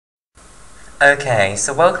Okay,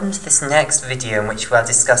 so welcome to this next video in which we are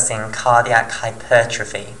discussing cardiac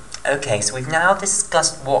hypertrophy. Okay, so we've now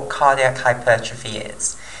discussed what cardiac hypertrophy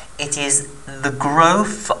is. It is the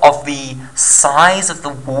growth of the size of the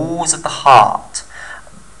walls of the heart,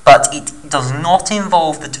 but it does not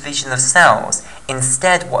involve the division of cells.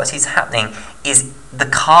 Instead, what is happening is the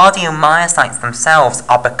cardiomyocytes themselves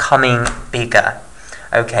are becoming bigger.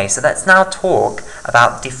 Okay, so let's now talk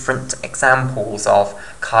about different examples of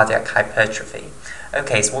cardiac hypertrophy.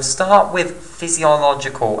 Okay, so we'll start with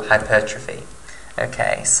physiological hypertrophy.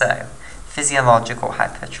 Okay, so physiological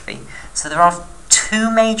hypertrophy. So there are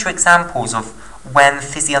two major examples of when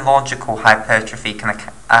physiological hypertrophy can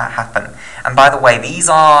happen. And by the way, these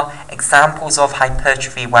are examples of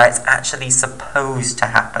hypertrophy where it's actually supposed to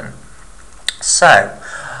happen. So,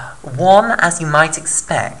 one, as you might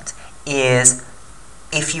expect, is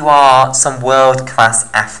if you are some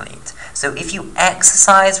world-class athlete. So if you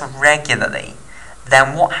exercise regularly,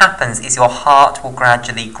 then what happens is your heart will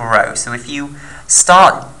gradually grow. So if you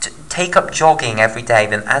start to take up jogging every day,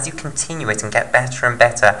 then as you continue it and get better and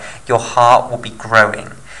better, your heart will be growing.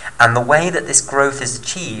 And the way that this growth is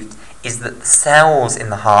achieved is that the cells in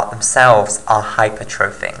the heart themselves are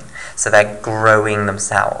hypertrophying. So they're growing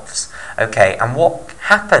themselves. Okay, and what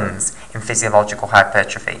happens in physiological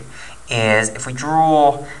hypertrophy is if we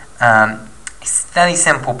draw a very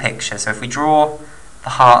simple picture. So if we draw the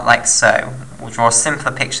heart like so, we'll draw a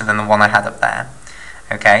simpler picture than the one I had up there.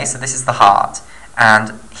 Okay, so this is the heart.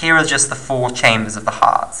 And here are just the four chambers of the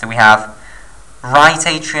heart. So we have right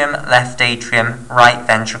atrium, left atrium, right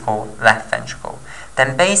ventricle, left ventricle.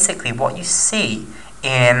 Then basically what you see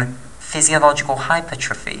in physiological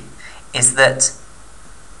hypertrophy is that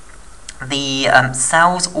the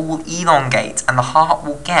cells all elongate and the heart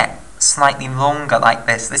will get slightly longer like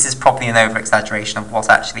this. This is probably an over-exaggeration of what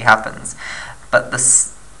actually happens. But the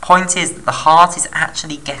point is that the heart is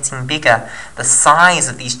actually getting bigger. The size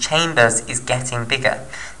of these chambers is getting bigger.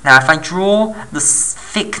 Now if I draw the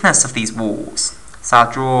thickness of these walls, so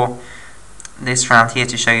I'll draw this round here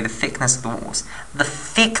to show you the thickness of the walls. The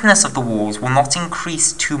thickness of the walls will not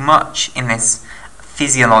increase too much in this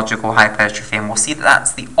physiological hypertrophy, and we'll see that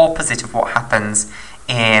that's the opposite of what happens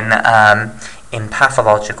in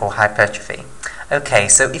pathological hypertrophy. Okay,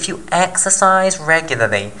 so if you exercise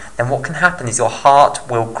regularly, then what can happen is your heart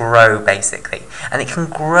will grow, basically. And it can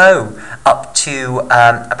grow up to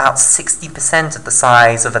about 60% of the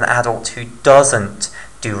size of an adult who doesn't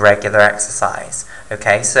do regular exercise.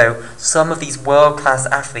 Okay, so some of these world-class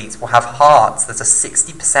athletes will have hearts that are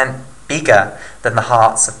 60% bigger than the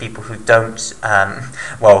hearts of people who don't,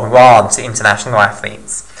 who aren't international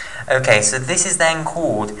athletes. Okay, so this is then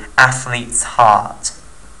called athlete's heart.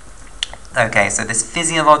 Okay, so this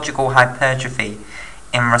physiological hypertrophy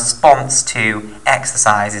in response to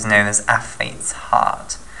exercise is known as athlete's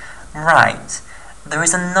heart. Right, there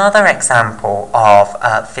is another example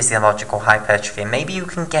of physiological hypertrophy, and maybe you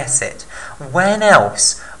can guess it. When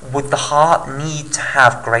else would the heart need to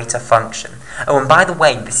have greater function? Oh, and by the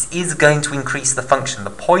way, this is going to increase the function. The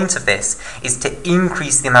point of this is to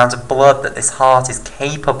increase the amount of blood that this heart is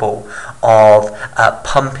capable of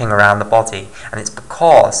pumping around the body. And it's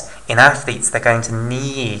because in athletes they're going to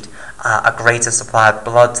need a greater supply of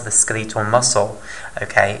blood to the skeletal muscle.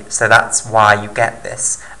 Okay, so that's why you get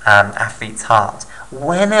this athlete's heart.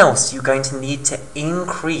 When else are you going to need to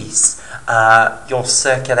increase your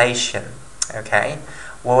circulation? Okay,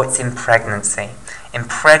 well, it's in pregnancy. In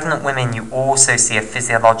pregnant women, you also see a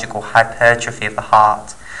physiological hypertrophy of the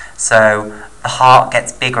heart. So the heart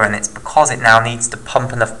gets bigger, and it's because it now needs to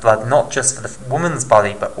pump enough blood, not just for the woman's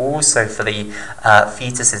body, but also for the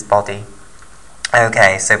fetus's body.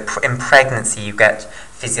 Okay, so in pregnancy, you get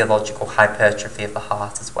physiological hypertrophy of the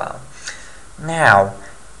heart as well. Now,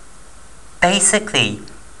 basically,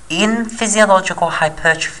 in physiological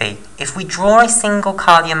hypertrophy, if we draw a single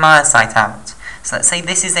cardiomyocyte out, so let's say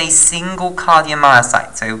this is a single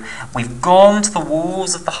cardiomyocyte, so we've gone to the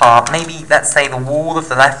walls of the heart, maybe let's say the wall of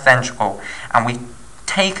the left ventricle, and we've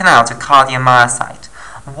taken out a cardiomyocyte.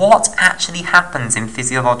 What actually happens in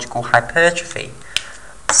physiological hypertrophy?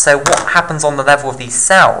 So what happens on the level of these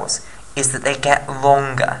cells is that they get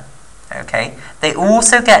longer. Okay, they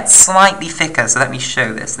also get slightly thicker, so let me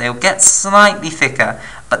show this. They'll get slightly thicker,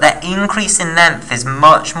 but their increase in length is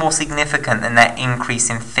much more significant than their increase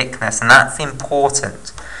in thickness, and that's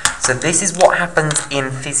important. So this is what happens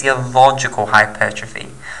in physiological hypertrophy.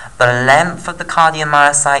 The length of the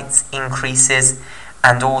cardiomyocytes increases,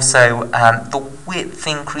 and also the width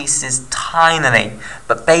increases tinily,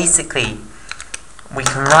 but basically we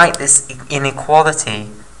can write this inequality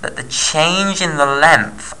that the change in the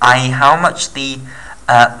length, i.e. how much the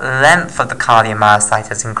length of the cardiomyocyte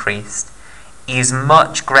has increased is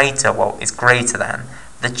much greater, well, is greater than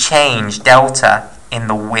the change, delta, in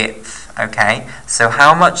the width, okay? So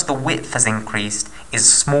how much the width has increased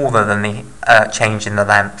is smaller than the change in the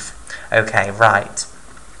length. Okay, right.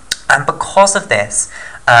 And because of this,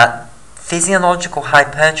 physiological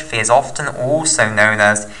hypertrophy is often also known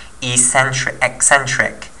as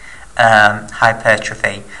eccentric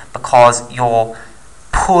hypertrophy, because you're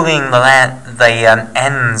pulling the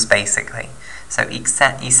ends, basically. So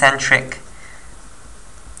eccentric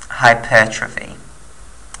hypertrophy.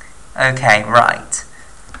 Okay, right.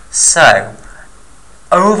 So,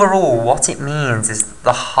 overall, what it means is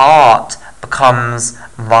the heart becomes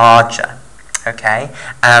larger. Okay,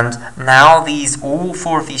 and now all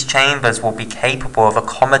four of these chambers will be capable of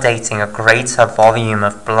accommodating a greater volume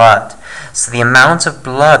of blood. So the amount of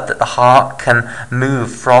blood that the heart can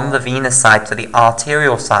move from the venous side to the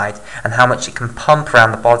arterial side and how much it can pump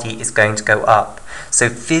around the body is going to go up. So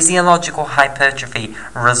physiological hypertrophy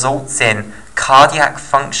results in cardiac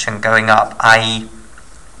function going up, i.e.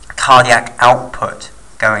 cardiac output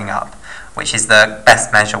going up, which is the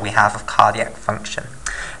best measure we have of cardiac function.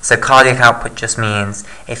 So cardiac output just means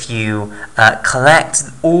if you collect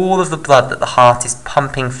all of the blood that the heart is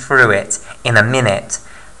pumping through it in a minute,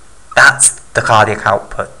 that's the cardiac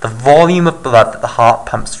output, the volume of blood that the heart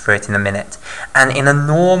pumps through it in a minute. And in a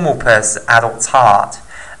normal adult's heart,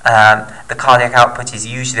 the cardiac output is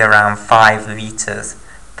usually around 5 litres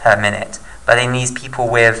per minute. But in these people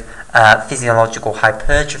with physiological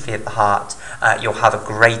hypertrophy of the heart, you'll have a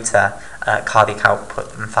greater cardiac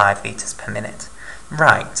output than 5 litres per minute.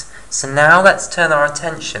 Right, so now let's turn our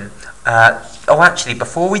attention, actually,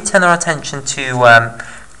 before we turn our attention to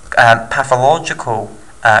pathological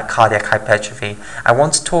cardiac hypertrophy, I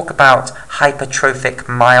want to talk about hypertrophic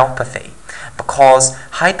myopathy, because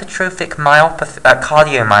hypertrophic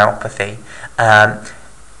cardiomyopathy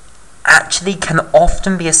actually can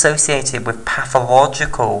often be associated with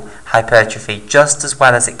pathological hypertrophy just as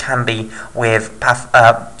well as it can be with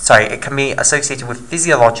it can be associated with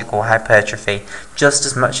physiological hypertrophy just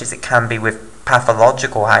as much as it can be with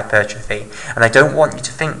pathological hypertrophy. And I don't want you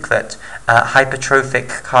to think that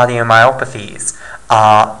hypertrophic cardiomyopathies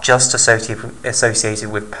are just associated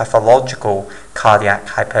with pathological cardiac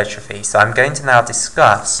hypertrophy. So I'm going to now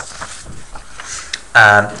discuss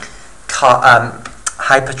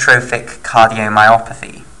hypertrophic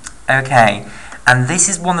cardiomyopathy. Okay, and this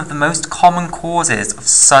is one of the most common causes of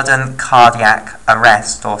sudden cardiac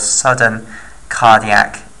arrest or sudden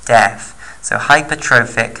cardiac death. So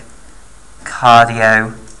hypertrophic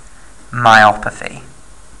cardiomyopathy.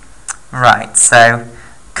 Right, so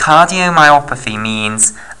cardiomyopathy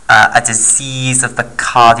means a disease of the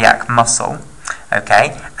cardiac muscle.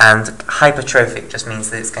 Okay, and hypertrophic just means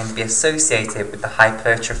that it's going to be associated with the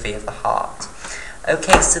hypertrophy of the heart.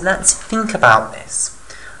 Okay, so let's think about this.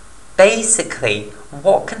 Basically,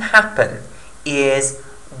 what can happen is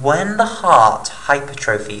when the heart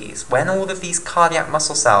hypertrophies, when all of these cardiac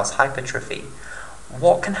muscle cells hypertrophy,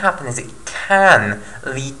 what can happen is it can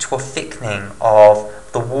lead to a thickening of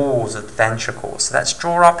the walls of the ventricles. So let's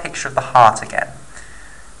draw our picture of the heart again.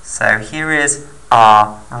 So here is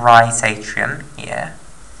our right atrium here.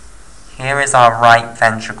 Here is our right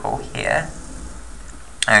ventricle here.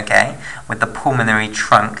 Okay, with the pulmonary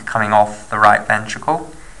trunk coming off the right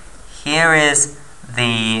ventricle. Here is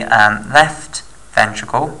the left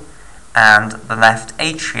ventricle and the left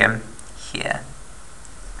atrium here.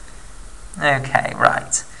 Okay,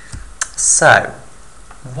 right. So,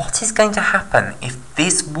 what is going to happen if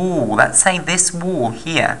this wall, let's say this wall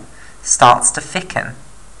here, starts to thicken?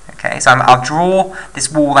 Okay, so I'll draw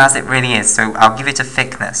this wall as it really is, so I'll give it a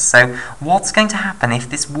thickness. So, what's going to happen if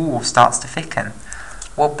this wall starts to thicken?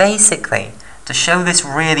 Well, basically, to show this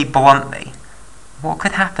really bluntly, what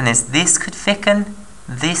could happen is this could thicken,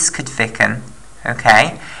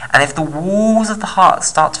 okay? And if the walls of the heart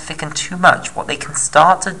start to thicken too much, what they can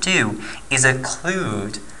start to do is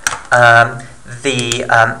occlude the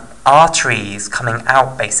arteries coming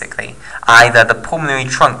out, basically. Either the pulmonary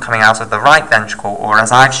trunk coming out of the right ventricle, or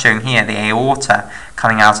as I've shown here, the aorta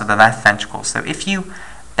coming out of the left ventricle. So if you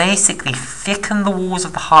basically thicken the walls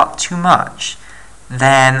of the heart too much,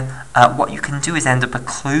 then what you can do is end up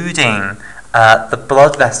occluding the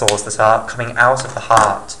blood vessels that are coming out of the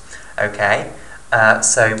heart. Okay,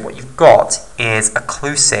 so what you've got is an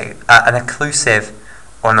occlusive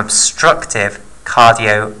or an obstructive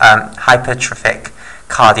hypertrophic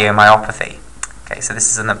cardiomyopathy. Okay, so this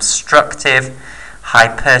is an obstructive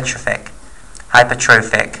hypertrophic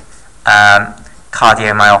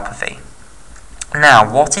cardiomyopathy. Now,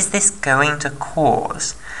 what is this going to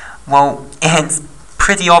cause? Well, it's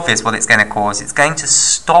pretty obvious what it's going to cause. It's going to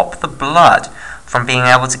stop the blood from being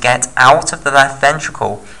able to get out of the left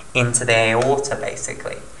ventricle into the aorta,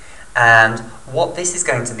 basically. And what this is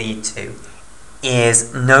going to lead to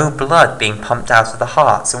is no blood being pumped out of the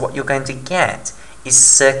heart. So what you're going to get is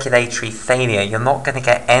circulatory failure. You're not going to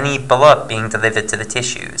get any blood being delivered to the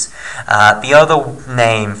tissues. The other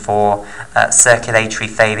name for circulatory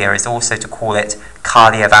failure is also to call it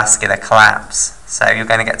cardiovascular collapse. So you're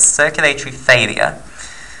going to get circulatory failure,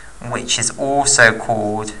 which is also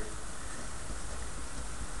called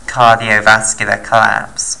cardiovascular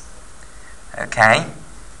collapse. Okay?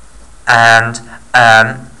 And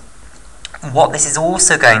what this is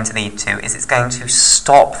also going to lead to is it's going to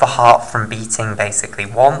stop the heart from beating, basically.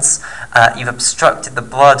 Once you've obstructed the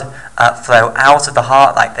blood flow out of the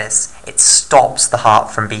heart like this, it stops the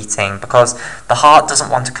heart from beating, because the heart doesn't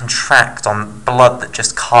want to contract on blood that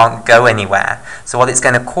just can't go anywhere. So what it's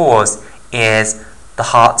going to cause is the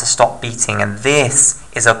heart to stop beating, and this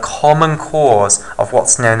is a common cause of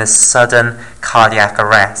what's known as sudden cardiac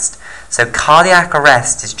arrest. So cardiac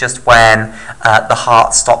arrest is just when the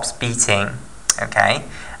heart stops beating, okay?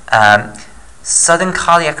 Sudden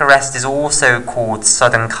cardiac arrest is also called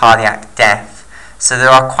sudden cardiac death. So there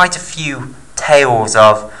are quite a few tales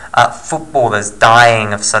of footballers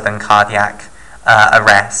dying of sudden cardiac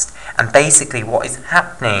arrest. And basically what is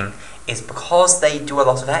happening is, because they do a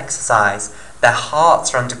lot of exercise, their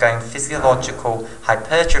hearts are undergoing physiological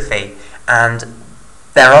hypertrophy, and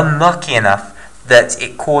they're unlucky enough that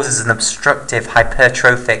it causes an obstructive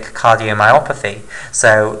hypertrophic cardiomyopathy.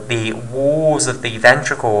 So the walls of the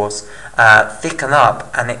ventricles thicken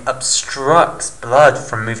up, and it obstructs blood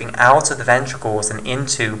from moving out of the ventricles and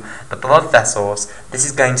into the blood vessels. This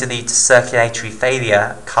is going to lead to circulatory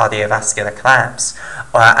failure, cardiovascular collapse,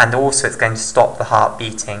 and also it's going to stop the heart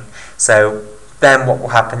beating. So then what will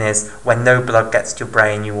happen is, when no blood gets to your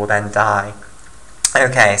brain, you will then die.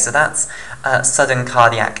 Okay, so that's sudden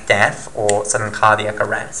cardiac death or sudden cardiac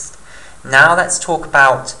arrest. Now let's talk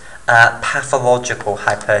about pathological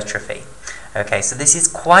hypertrophy. Okay, so this is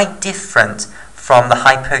quite different from the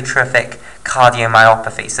hypertrophic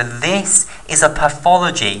cardiomyopathy. So this is a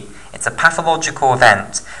pathology. It's a pathological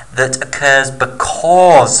event that occurs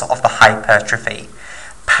because of the hypertrophy.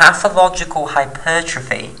 Pathological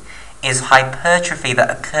hypertrophy is hypertrophy that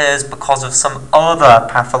occurs because of some other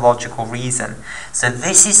pathological reason. So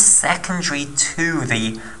this is secondary to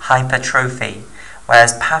the hypertrophy,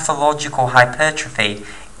 whereas pathological hypertrophy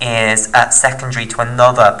is secondary to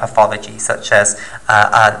another pathology, such as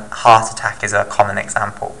a heart attack is a common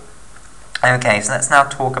example. Okay, so let's now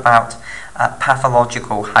talk about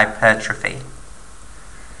pathological hypertrophy.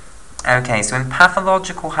 Okay, so in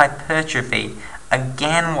pathological hypertrophy,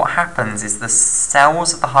 again, what happens is the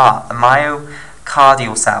cells of the heart, the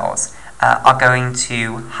myocardial cells, are going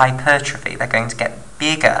to hypertrophy. They're going to get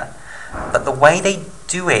bigger. But the way they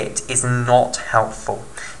do it is not helpful.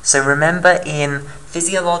 So remember, in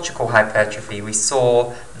physiological hypertrophy, we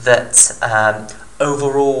saw that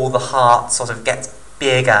overall the heart sort of gets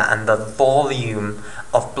bigger, and the volume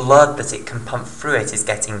of blood that it can pump through it is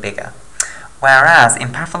getting bigger. Whereas in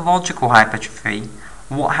pathological hypertrophy,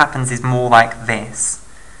 what happens is more like this.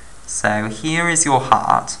 So here is your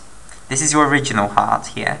heart. This is your original heart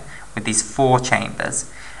here, with these 4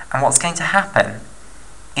 chambers. And what's going to happen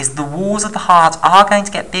is the walls of the heart are going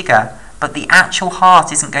to get bigger, but the actual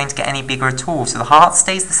heart isn't going to get any bigger at all. So the heart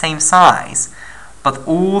stays the same size, but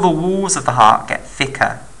all the walls of the heart get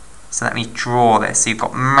thicker. So let me draw this. So you've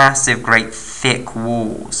got massive, great, thick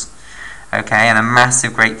walls. Okay, and a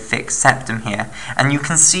massive, great, thick septum here. And you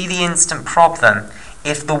can see the instant problem.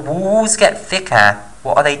 If the walls get thicker,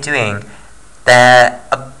 what are they doing? They're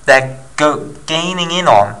gaining in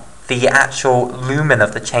on the actual lumen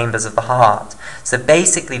of the chambers of the heart. So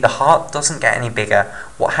basically, the heart doesn't get any bigger.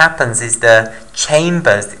 What happens is the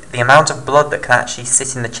chambers, the amount of blood that can actually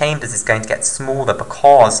sit in the chambers, is going to get smaller,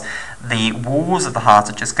 because the walls of the heart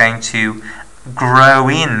are just going to grow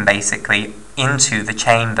in, basically, into the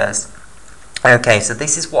chambers. Okay, so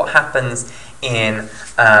this is what happens in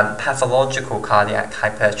pathological cardiac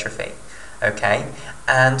hypertrophy. Okay,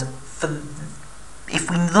 and if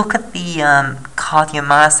we look at the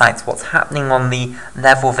cardiomyocytes, what's happening on the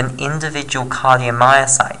level of an individual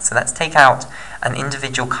cardiomyocyte. So let's take out an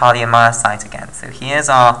individual cardiomyocyte again. So here's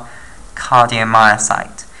our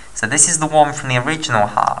cardiomyocyte. So this is the one from the original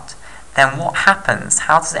heart. Then what happens?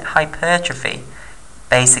 How does it hypertrophy?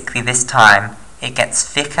 Basically, this time it gets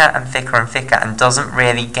thicker and thicker and thicker and doesn't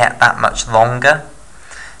really get that much longer.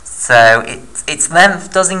 So its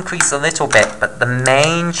length does increase a little bit, but the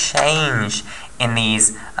main change in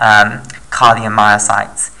these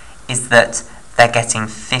cardiomyocytes is that they're getting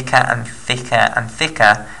thicker and thicker and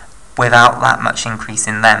thicker without that much increase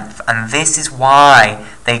in length. And this is why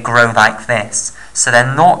they grow like this. So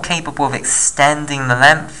they're not capable of extending the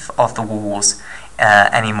length of the walls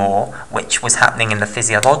anymore, which was happening in the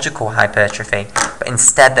physiological hypertrophy, but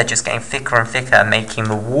instead they're just getting thicker and thicker, making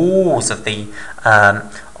the walls of the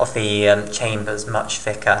chambers much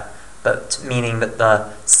thicker, but meaning that the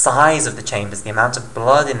size of the chambers, the amount of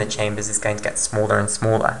blood in the chambers, is going to get smaller and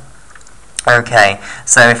smaller. Okay,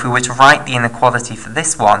 so if we were to write the inequality for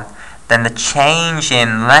this one, then the change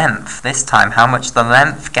in length, this time, how much the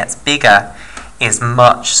length gets bigger, is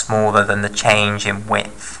much smaller than the change in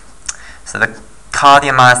width. So the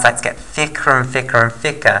cardiomyocytes get thicker and thicker and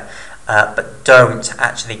thicker, but don't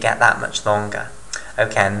actually get that much longer.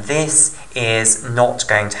 Okay, and this is not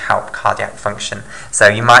going to help cardiac function. So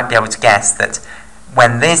you might be able to guess that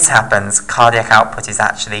when this happens, cardiac output is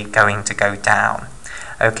actually going to go down.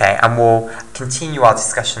 Okay, and we'll continue our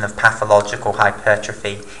discussion of pathological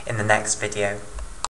hypertrophy in the next video.